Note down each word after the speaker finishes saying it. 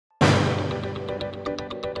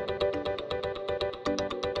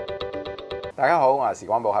大家好，我係時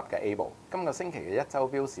光寶盒嘅 Able。今個星期嘅一周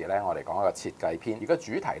標示咧，我哋講一個設計篇，而個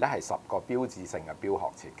主題咧係10個標誌性嘅標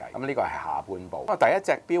殼設計。咁呢個係下半部。咁第一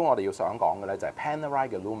隻標我哋要想講嘅咧就係 沛納海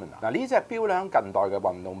嘅 Luminor。嗱呢隻標咧喺近代嘅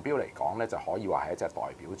運動標嚟講咧就可以話係一隻代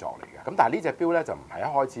表作嚟嘅。咁但係呢隻標咧就唔係一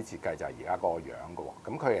開始設計就係而家嗰個樣嘅喎。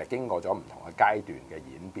咁佢係經過咗唔同嘅階段嘅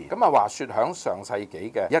演變。咁啊話説響上世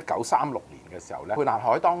紀嘅1936年嘅時候咧，沛納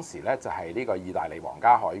海當時咧就係呢個意大利皇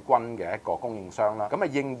家海軍嘅一個供應商啦。咁啊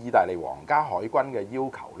應意大利皇家海軍嘅要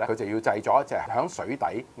求咧，佢就要製咗一隻響水底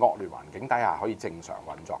惡劣環境底下可以正常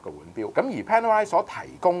運作嘅腕錶。咁而 沛納海所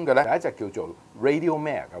提供嘅咧係一隻叫做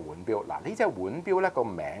Radiomere 嘅腕錶。嗱呢隻腕錶咧個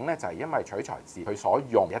名咧就係因為取材自佢所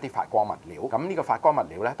用一啲發光物料。咁呢個發光物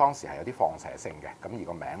料咧當時係有啲放射性嘅，咁而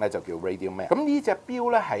個名咧就叫 Radiomere。咁呢隻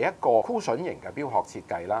錶咧係一個箍筍型嘅錶殼設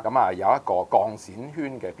計啦。咁啊有一個鋼線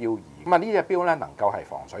圈嘅錶耳。咁啊呢隻錶咧能夠係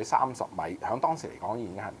防水30米，響當時嚟講已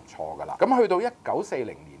經係唔錯㗎啦。咁去到1940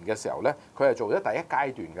年嘅時候咧，佢係做咗第一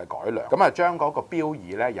階段嘅改良，咁啊將嗰個錶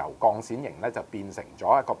耳咧由鋼線型咧就變成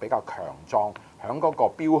咗一個比較強壯，響嗰個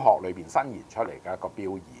錶殼裏邊伸延出嚟嘅一個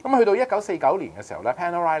錶耳。咁去到1949年嘅時候咧 沛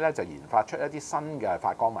納海咧就研發出一啲新嘅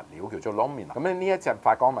發光物料叫做 Luminor。咁咧呢一隻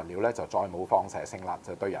發光物料咧就再冇放射性啦，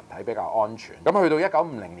就對人體比較安全。咁去到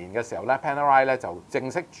1950年嘅時候咧 沛納海咧就正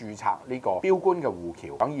式註冊呢個錶冠嘅護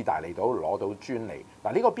橋，響意大利度攞到專利。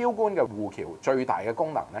嗱呢個錶冠嘅護橋最大嘅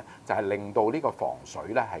功能咧就係令到呢個防水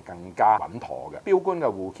咧係更加穩妥嘅。錶冠嘅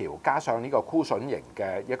護橋加上呢個箍筍型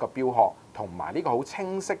嘅一個錶殼，同埋呢個好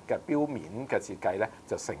清晰嘅錶面嘅設計咧，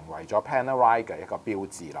就成為咗 沛納海嘅一個標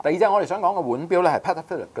誌啦。第二隻我哋想講嘅腕錶咧係 百達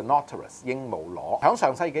翡麗嘅 Nautilus 鸚鵡螺。響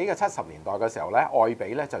上世紀嘅70年代嘅時候咧，愛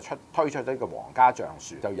彼咧就推出咗呢個皇家橡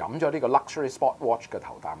樹，就飲咗呢個 luxury sport watch 嘅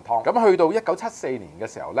頭啖湯。咁去到1974年嘅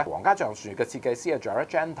時候咧，皇家橡樹嘅設計師Gerard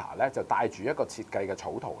Genta 咧就帶住一個設計嘅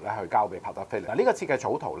草圖咧去交俾百達翡麗。嗱呢個設計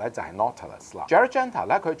草圖咧就係 Nautilus 啦。Gerard Genta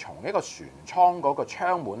咧佢從一個船艙嗰個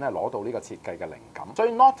窗門咧攞到呢個設計嘅靈感，所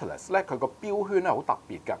以 Nautilus 咧佢個錶圈咧好特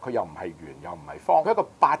別㗎，佢又唔係圓又唔係方，佢一個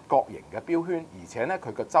八角形嘅錶圈，而且咧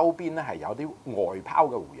佢個周邊咧係有啲外拋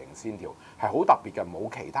嘅弧形線條，係好特別嘅，冇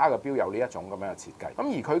其他嘅錶有呢一種咁樣嘅設計。咁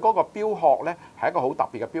而佢嗰個錶殼咧係一個好特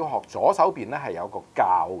別嘅錶殼，左手邊咧係有個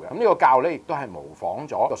膠嘅，咁呢個膠咧亦都係模仿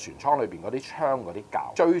咗個船艙裏邊嗰啲窗嗰啲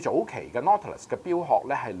膠。最早期嘅 Nautilus 嘅錶殼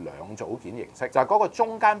咧係兩組件形式，就係嗰個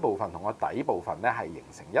中間部分同個底部分咧係形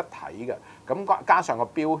成一體嘅，咁加上個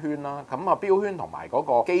錶圈啦，咁啊錶圈同埋嗰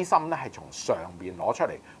個機芯咧係從上邊攞出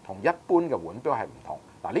嚟，同一般嘅腕錶係唔同。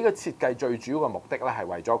嗱呢個設計最主要嘅目的咧係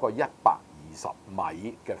為咗個120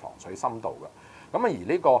米嘅防水深度嘅。咁啊，而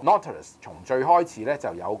呢個 Nautilus 從最開始咧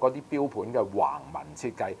就有嗰啲錶盤嘅橫紋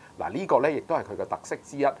設計，嗱呢個咧亦都係佢嘅特色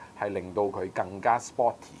之一，係令到佢更加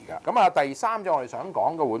sporty 嘅。咁啊，第三隻我哋想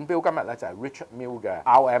講嘅腕錶今日咧就係 Richard Mille 嘅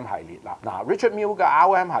RM 系列啦。嗱 Richard Mille 嘅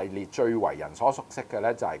RM 系列最為人所熟悉嘅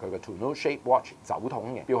咧就係佢嘅 Tonneau Shape Watch 酒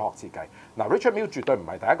桶型錶殼設計。嗱 Richard Mille 絕對唔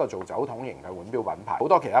係第一個做酒桶型嘅腕錶品牌，好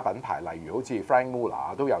多其他品牌例如好似 Frank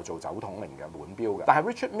Muller 都有做酒桶型嘅腕錶嘅。但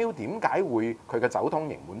係 Richard Mille 點解會佢嘅酒桶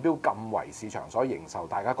型腕錶咁為市場所認受，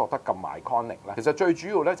大家覺得咁 iconic 咧？其實最主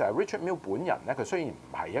要咧就係 Richard Mille 本人咧，佢雖然唔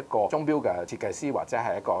係一個鐘錶嘅設計師或者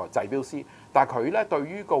係一個製錶師，但係佢咧對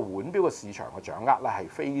於個腕錶嘅市場嘅掌握咧係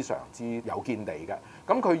非常之有見地嘅。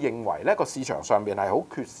咁佢認為咧個市場上邊係好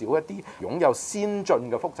缺少一啲擁有先進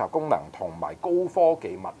嘅複雜功能同埋高科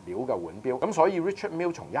技物料嘅腕錶。咁所以 Richard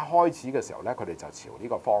Mille 從一開始嘅時候咧，佢哋就朝呢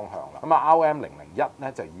個方向啦。咁啊 RM001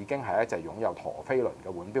咧就已經係一隻擁有陀飛輪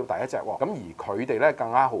嘅腕錶第一隻喎。咁而佢哋咧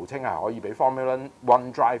更加號稱係可以俾 Formula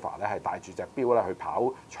One driver 咧係帶住隻錶咧去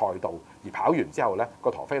跑賽道，而跑完之後咧個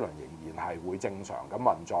陀飛輪仍然係會正常咁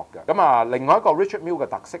運作嘅。咁啊，另外一個 Richard Mille 嘅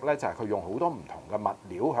特色咧就係佢用好多唔同嘅物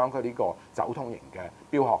料喺佢呢個酒桶型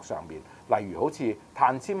嘅錶殼上邊，例如好似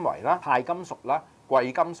碳纖維啦、鈦金屬啦、貴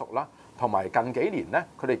金屬啦，同埋近幾年咧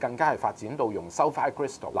佢哋更加係發展到用 Sapphire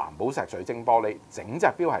Crystal 藍寶石水晶玻璃，整隻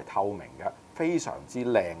錶係透明嘅，非常之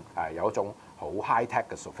靚，有一種好 high tech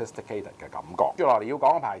嘅 sophisticated 嘅感覺。接落嚟要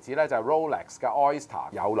講嘅牌子咧就係 Rolex 嘅 Oyster。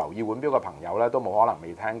有留意腕錶嘅朋友咧都冇可能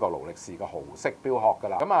未聽過勞力士嘅蠔式錶殼㗎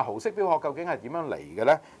啦。咁啊，蠔式錶殼究竟係點樣嚟嘅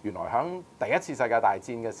咧？原來喺第一次世界大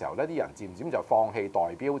戰嘅時候咧，啲人漸漸就放棄代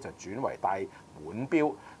錶，就轉為戴腕錶。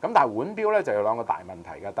咁但係腕錶咧就有兩個大問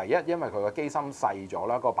題嘅。第一，因為佢個機芯細咗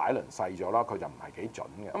啦，個擺輪細咗啦，佢就唔係幾準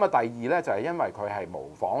嘅。咁啊，第二咧就係因為佢係模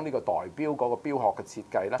仿呢個代錶嗰個錶殼嘅設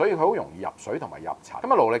計啦，所以佢好容易入水同埋入塵。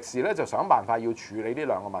咁啊，勞力士咧就想辦法要處理呢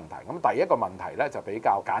兩個問題。咁第一個問題咧就比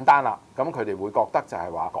較簡單啦。咁佢哋會覺得就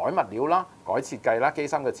係話改物料啦、改設計啦、機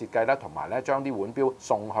芯嘅設計啦，同埋咧將啲腕錶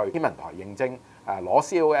送去天文台認證。攞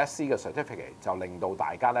COSC 嘅 certificate 就令到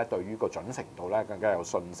大家咧對於個準程度咧更加有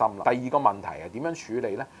信心啦。第二個問題係點樣處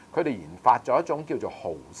理咧？佢哋研發咗一種叫做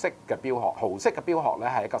蠔式嘅錶殼，蠔式嘅錶殼咧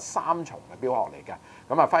係一個3重嘅錶殼嚟嘅，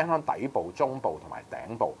咁啊分開底部、中部同埋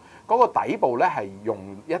頂部。嗰個底部咧係用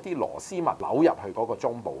一啲螺絲襪扭入去嗰個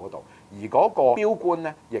中部嗰度，而嗰個錶冠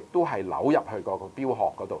咧亦都係扭入去嗰個錶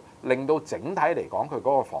殼嗰度，令到整體嚟講佢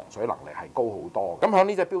嗰個防水能力係高好多。咁喺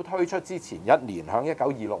呢隻錶推出之前1年，喺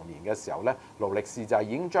1926年嘅時候咧，勞力士就已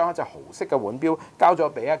經將一隻蠔式嘅腕錶交咗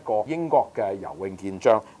俾一個英國嘅游泳健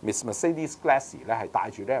將 Miss Mercedes Glassy 咧，係帶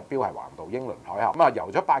住呢隻錶係橫渡英倫海峽。咁啊游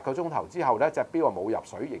咗8個鐘頭之後咧，隻錶啊冇入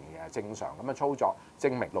水，仍然係正常咁樣操作，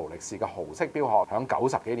證明勞力士嘅蠔式錶殼喺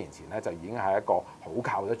90幾年前咧就已經係一個好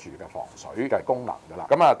靠得住嘅防水嘅功能㗎啦。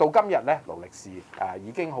咁啊到今日咧，勞力士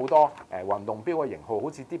已經好多運動錶嘅型號，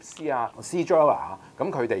好似 Deep Sea 啊、Sea Dweller 啊，咁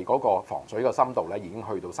佢哋嗰個防水嘅深度咧已經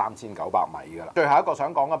去到3900米㗎啦。最後一個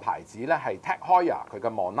想講嘅牌子咧係 Tag Heuer 佢嘅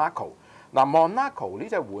Monaco。嗱 Monaco 呢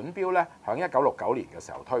隻腕錶咧，喺1969年嘅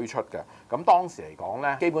時候推出嘅，咁當時嚟講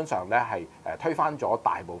咧，基本上咧係推翻咗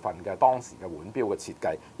大部分嘅當時嘅腕錶嘅設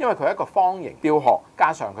計，因為佢係一個方形錶殼，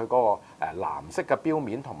加上佢嗰個藍色嘅錶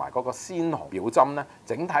面同埋嗰個鮮紅錶針咧，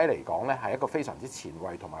整體嚟講咧係一個非常之前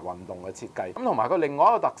衛同埋運動嘅設計。咁同埋佢另外一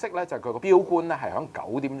個特色咧就係佢個錶冠咧係喺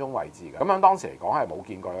9點鐘位置嘅，咁樣當時嚟講係冇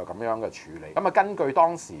見過有咁樣嘅處理。咁啊根據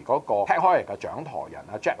當時嗰個 Tag Heuer 嘅掌舵人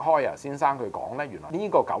啊 Jack Heuer 先生佢講咧，原來呢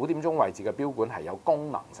個9點鐘位置嘅錶冠係有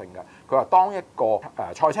功能性嘅。佢話當一個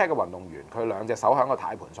賽車嘅運動員，佢兩隻手喺個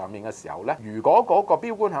軚盤上面嘅時候咧，如果嗰個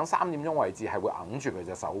錶冠喺3點鐘位置係會揞住佢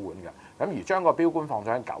隻手腕嘅，咁而將個錶冠放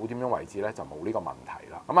咗喺9點鐘位置咧就冇呢個問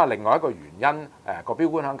題啦。咁啊另外一個原因個錶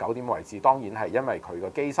冠喺9點位置，當然係因為佢個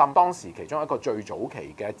機芯當時其中一個最早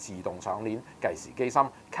期嘅自動上鏈計時機芯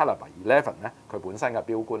Caliber 11咧，佢本身嘅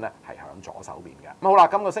錶冠咧係喺左手邊嘅。咁好啦，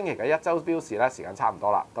今個星期嘅一周錶事咧時間差唔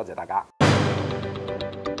多啦，多謝大家。